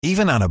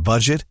Even on a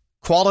budget,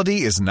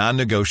 quality is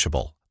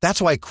non-negotiable.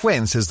 That's why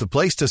Quince is the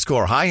place to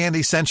score high-end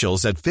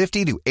essentials at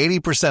 50 to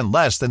 80%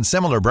 less than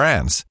similar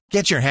brands.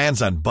 Get your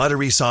hands on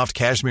buttery soft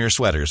cashmere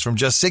sweaters from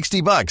just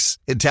 $60,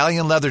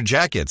 Italian leather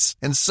jackets,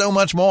 and so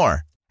much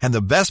more. And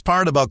the best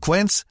part about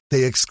Quince,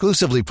 they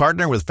exclusively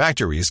partner with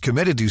factories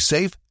committed to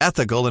safe,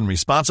 ethical, and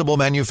responsible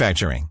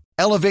manufacturing.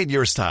 Elevate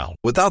your style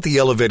without the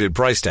elevated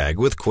price tag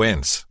with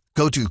Quince.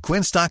 Go to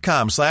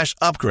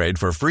quince.com/upgrade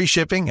for free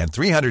shipping and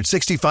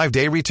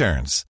 365-day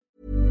returns.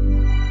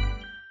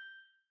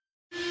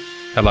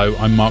 Hello,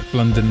 I'm Mark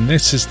Blunden and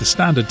this is the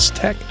Standards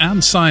Tech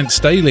and Science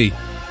Daily.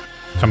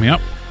 Coming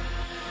up,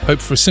 hope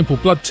for a simple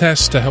blood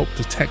test to help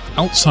detect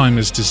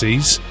Alzheimer's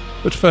disease.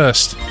 But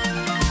first,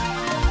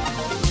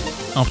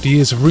 after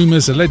years of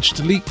rumours,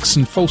 alleged leaks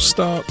and false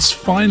starts,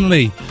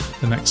 finally,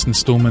 the next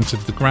instalment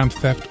of the Grand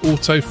Theft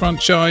Auto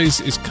franchise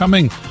is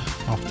coming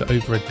after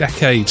over a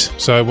decade.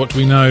 So what do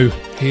we know?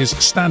 Here's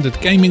Standard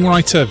gaming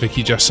writer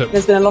Vicky Jessup.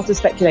 There's been a lot of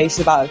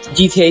speculation about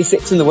GTA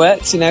 6 in the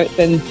works. You know, it's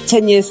been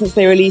 10 years since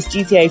they released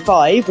GTA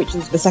 5, which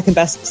is the second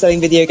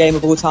best-selling video game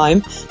of all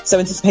time. So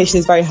anticipation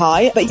is very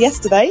high. But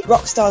yesterday,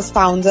 Rockstar's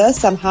founder,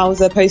 Sam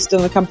Houser, posted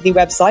on the company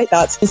website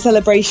that in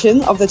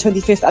celebration of the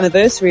 25th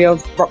anniversary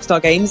of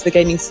Rockstar Games, the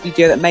gaming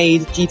studio that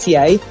made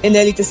GTA, in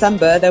early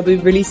December, they'll be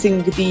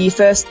releasing the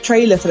first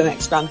trailer for the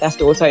next Grand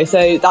Theft Auto.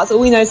 So that's all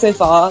we know so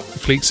far.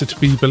 If leaks are to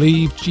be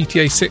believed,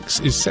 GTA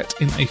 6 is set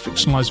in a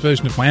fictionalised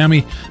version of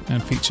Miami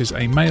and features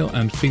a male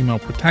and female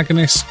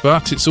protagonist,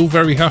 but it's all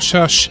very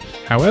hush-hush.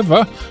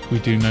 However, we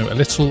do know a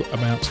little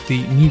about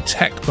the new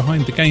tech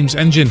behind the game's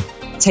engine.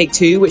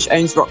 Take-Two, which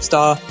owns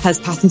Rockstar, has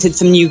patented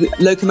some new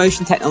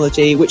locomotion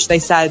technology, which they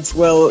said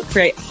will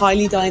create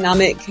highly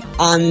dynamic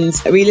and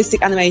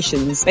realistic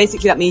animations.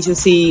 Basically, that means you'll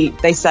see,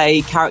 they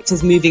say,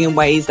 characters moving in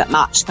ways that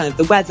match kind of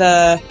the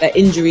weather, their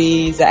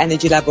injuries, their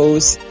energy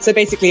levels. So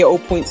basically, it all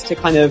points to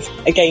kind of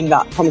a game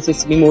that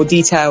promises to be more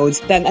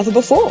detailed than ever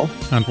before.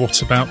 And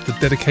what about the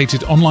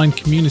dedicated online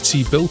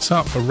community built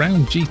up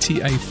around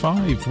GTA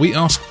 5? We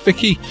asked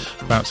Vicky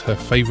about her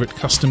favourite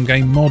custom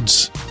game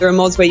mods. There are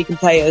mods where you can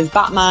play as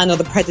Batman or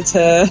the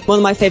Predator. One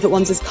of my favourite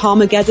ones is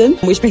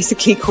Carmageddon, which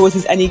basically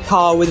causes any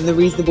car within a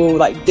reasonable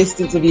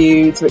distance of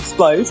you to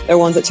explode. There are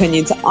ones that turn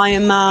you into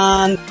Iron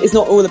Man. It's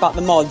not all about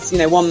the mods. You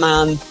know, one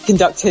man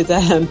conducted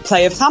a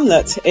play of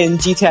Hamlet in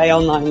GTA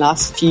Online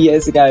last few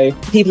years ago.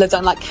 People have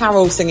done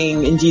carol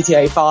singing in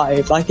GTA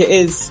 5. It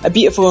is a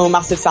beautiful,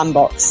 massive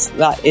sandbox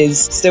that is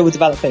still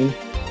developing.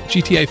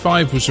 GTA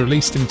 5 was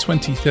released in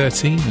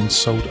 2013 and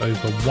sold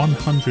over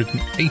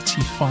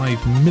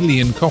 185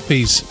 million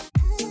copies.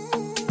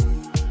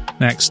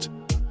 Next,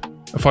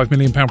 a £5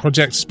 million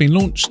project has been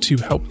launched to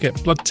help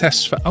get blood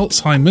tests for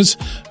Alzheimer's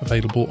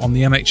available on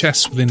the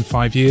NHS within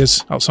 5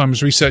 years.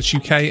 Alzheimer's Research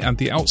UK and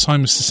the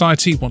Alzheimer's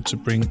Society want to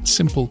bring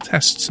simple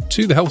tests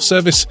to the health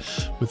service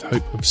with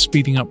hope of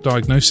speeding up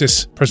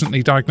diagnosis.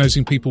 Presently,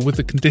 diagnosing people with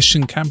the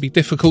condition can be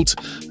difficult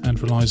and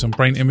relies on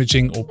brain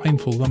imaging or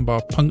painful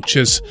lumbar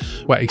punctures,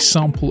 where a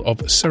sample of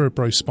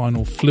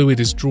cerebrospinal fluid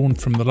is drawn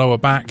from the lower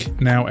back.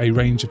 Now a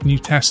range of new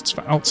tests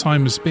for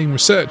Alzheimer's being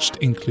researched,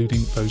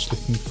 including those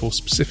looking for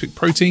specific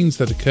proteins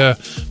that occur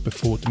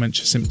before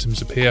dementia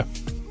symptoms appear.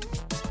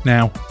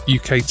 Now,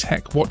 UK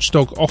tech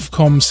watchdog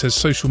Ofcom says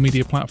social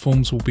media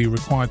platforms will be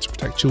required to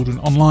protect children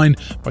online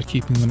by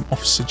keeping them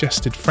off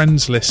suggested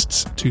friends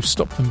lists to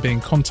stop them being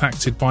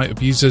contacted by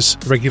abusers.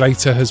 The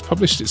regulator has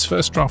published its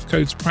first draft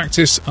codes of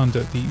practice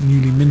under the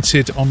newly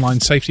minted Online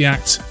Safety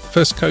Act.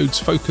 First codes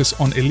focus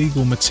on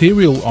illegal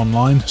material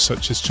online,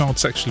 such as child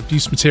sexual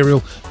abuse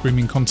material,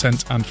 grooming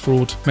content and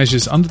fraud.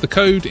 Measures under the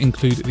code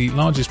include the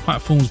largest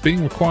platforms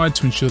being required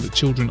to ensure that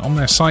children on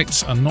their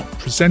sites are not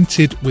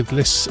presented with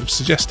lists of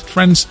suggested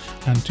friends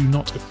and do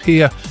not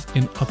appear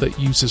in other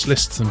users'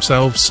 lists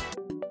themselves.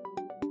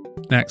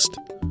 Next,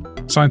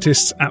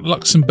 scientists at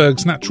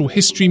Luxembourg's Natural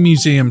History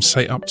Museum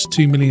say up to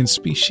 2 million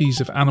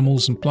species of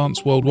animals and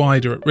plants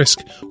worldwide are at risk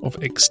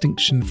of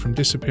extinction from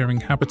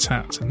disappearing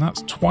habitat, and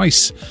that's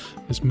twice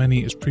as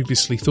many as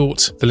previously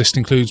thought. The list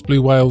includes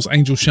blue whales,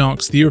 angel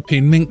sharks, the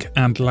European mink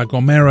and La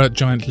Gomera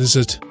giant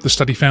lizard. The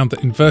study found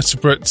that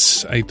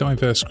invertebrates, a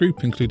diverse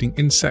group including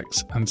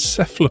insects and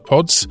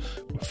cephalopods,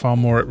 were far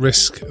more at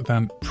risk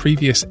than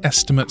previous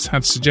estimates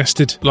had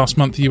suggested. Last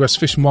month, the US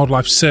Fish and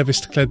Wildlife Service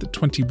declared that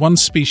 21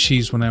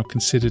 species were now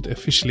considered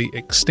officially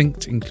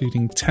extinct,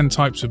 including 10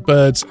 types of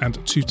birds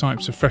and 2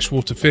 types of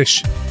freshwater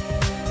fish.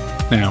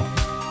 Now,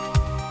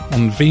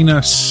 on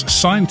Venus,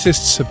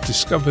 scientists have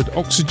discovered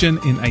oxygen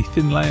in a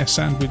thin layer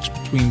sandwiched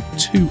between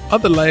 2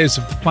 other layers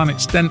of the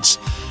planet's dense,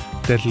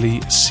 deadly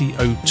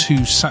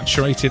CO2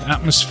 saturated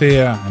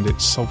atmosphere and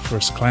its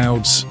sulphurous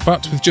clouds.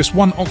 But with just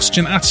one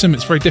oxygen atom,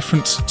 it's very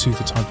different to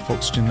the type of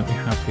oxygen that we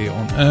have here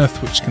on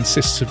Earth, which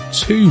consists of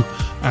 2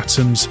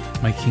 atoms,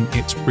 making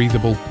it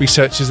breathable.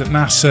 Researchers at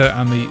NASA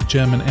and the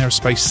German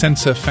Aerospace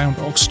Centre found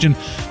oxygen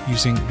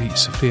using the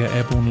Sophia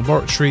Airborne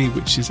Laboratory,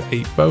 which is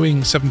a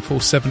Boeing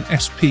 747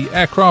 SP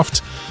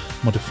aircraft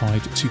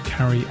modified to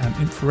carry an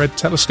infrared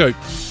telescope.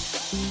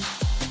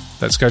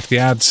 Let's go to the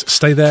ads.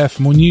 Stay there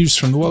for more news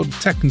from the world of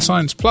tech and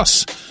science.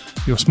 Plus,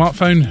 your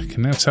smartphone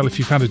can now tell if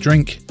you've had a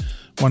drink.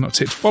 Why not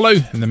hit follow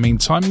in the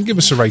meantime and give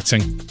us a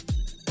rating?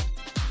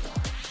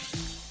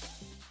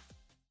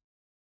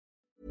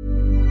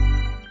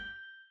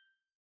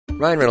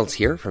 Ryan Reynolds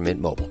here from Mint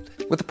Mobile.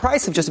 With the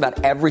price of just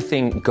about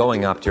everything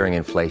going up during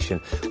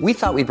inflation, we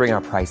thought we'd bring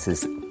our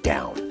prices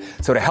down.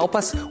 So to help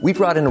us, we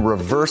brought in a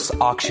reverse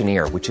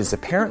auctioneer, which is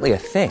apparently a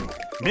thing.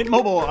 Mint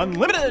Mobile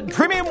Unlimited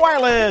Premium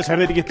Wireless. How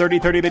to get 30,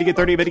 30, bit to get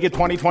 30, bit to get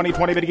 20, 20,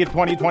 20, bit to get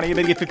 20, 20,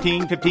 bit to get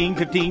 15, 15,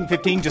 15,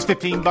 15, just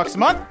 $15 a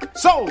month?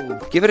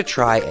 Sold! Give it a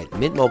try at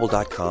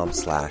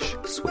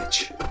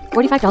mintmobile.com/switch.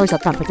 $45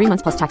 up front for 3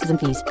 months plus taxes and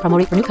fees. Promo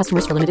rate for new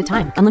customers for limited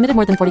time. Unlimited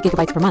more than 40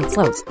 gigabytes per month.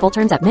 Slows full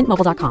terms at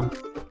mintmobile.com.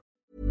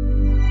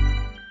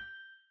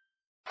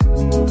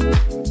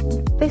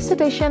 This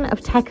edition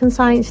of Tech and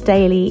Science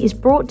Daily is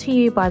brought to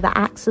you by the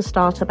AXA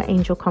Startup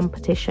Angel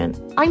Competition.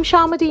 I'm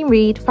Sharmadean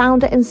Reid,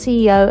 founder and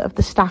CEO of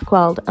The Stack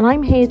World, and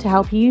I'm here to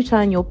help you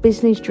turn your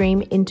business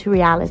dream into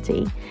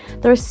reality.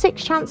 There are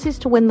 6 chances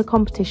to win the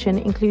competition,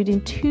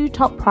 including 2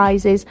 top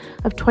prizes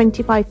of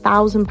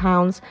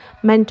 £25,000,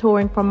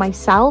 mentoring from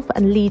myself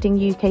and leading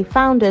UK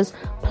founders,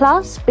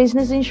 plus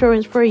business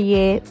insurance for a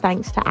year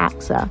thanks to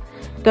AXA.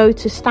 Go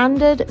to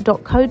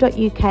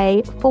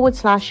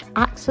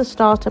standard.co.uk/AXA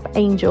Startup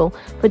Angel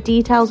for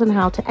details on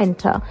how to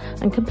enter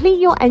and complete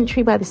your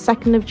entry by the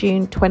 2nd of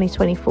June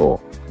 2024.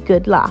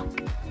 Good luck.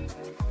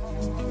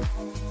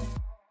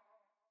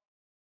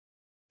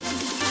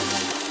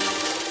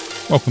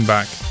 Welcome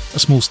back. A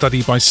small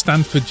study by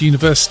Stanford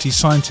University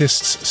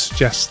scientists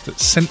suggests that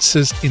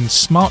sensors in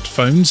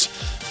smartphones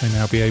may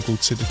now be able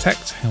to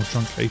detect how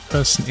drunk a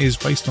person is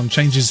based on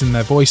changes in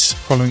their voice.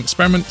 Following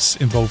experiments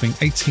involving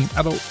 18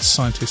 adults,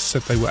 scientists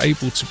said they were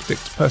able to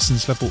predict a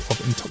person's level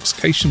of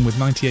intoxication with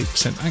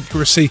 98%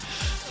 accuracy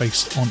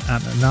based on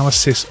an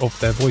analysis of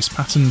their voice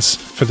patterns.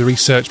 For the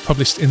research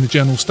published in the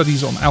journal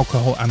Studies on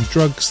Alcohol and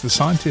Drugs, the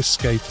scientists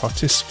gave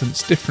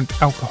participants different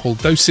alcohol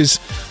doses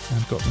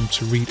and got them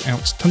to read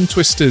out tongue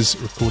twisters,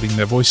 recording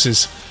their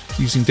voices.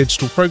 Using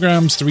digital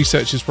programs, the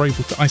researchers were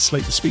able to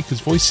isolate the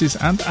speakers' voices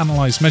and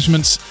analyse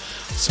measurements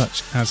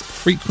such as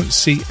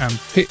frequency and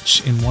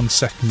pitch in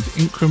 1-second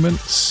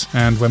increments.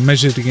 And when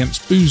measured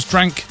against booze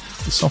drank,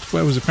 the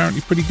software was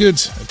apparently pretty good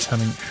at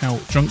telling how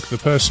drunk the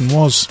person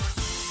was.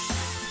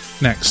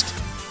 Next,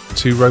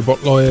 2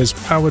 robot lawyers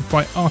powered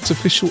by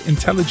artificial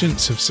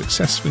intelligence have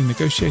successfully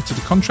negotiated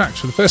a contract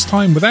for the first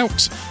time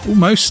without,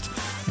 almost,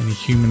 any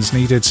humans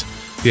needed.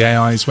 The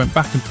AIs went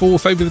back and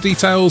forth over the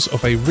details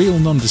of a real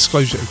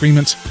non-disclosure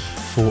agreement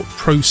for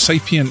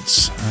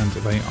ProSapience, and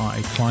they are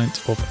a client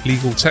of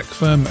legal tech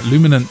firm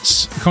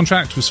Luminance. The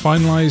contract was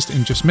finalised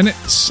in just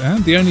minutes,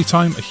 and the only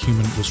time a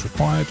human was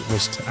required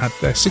was to add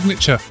their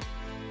signature.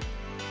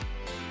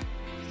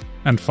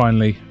 And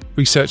finally,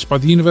 research by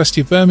the University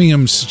of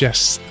Birmingham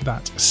suggests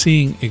that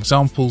seeing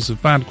examples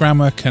of bad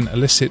grammar can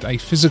elicit a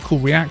physical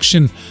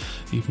reaction,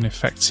 even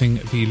affecting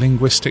the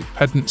linguistic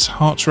pedant's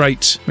heart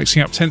rate.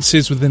 Mixing up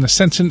tenses within a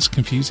sentence,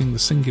 confusing the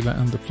singular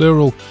and the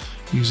plural,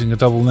 using a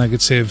double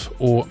negative,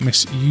 or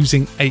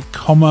misusing a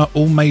comma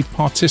all made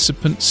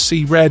participants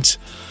see red.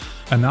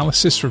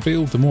 Analysis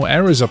revealed the more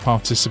errors a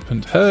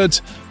participant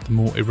heard, the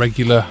more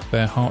irregular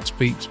their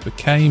heartbeat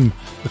became.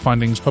 The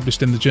findings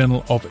published in the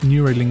Journal of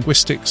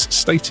Neurolinguistics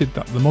stated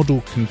that the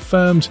model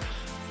confirmed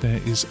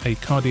there is a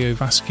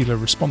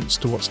cardiovascular response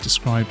to what's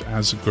described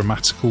as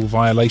grammatical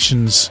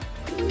violations.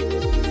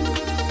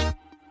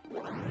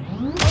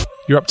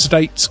 You're up to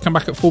date. Come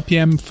back at 4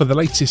 p.m. for the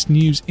latest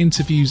news,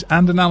 interviews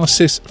and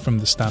analysis from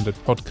the Standard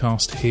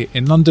podcast here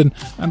in London,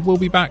 and we'll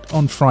be back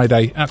on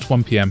Friday at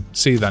 1 p.m.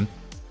 See you then.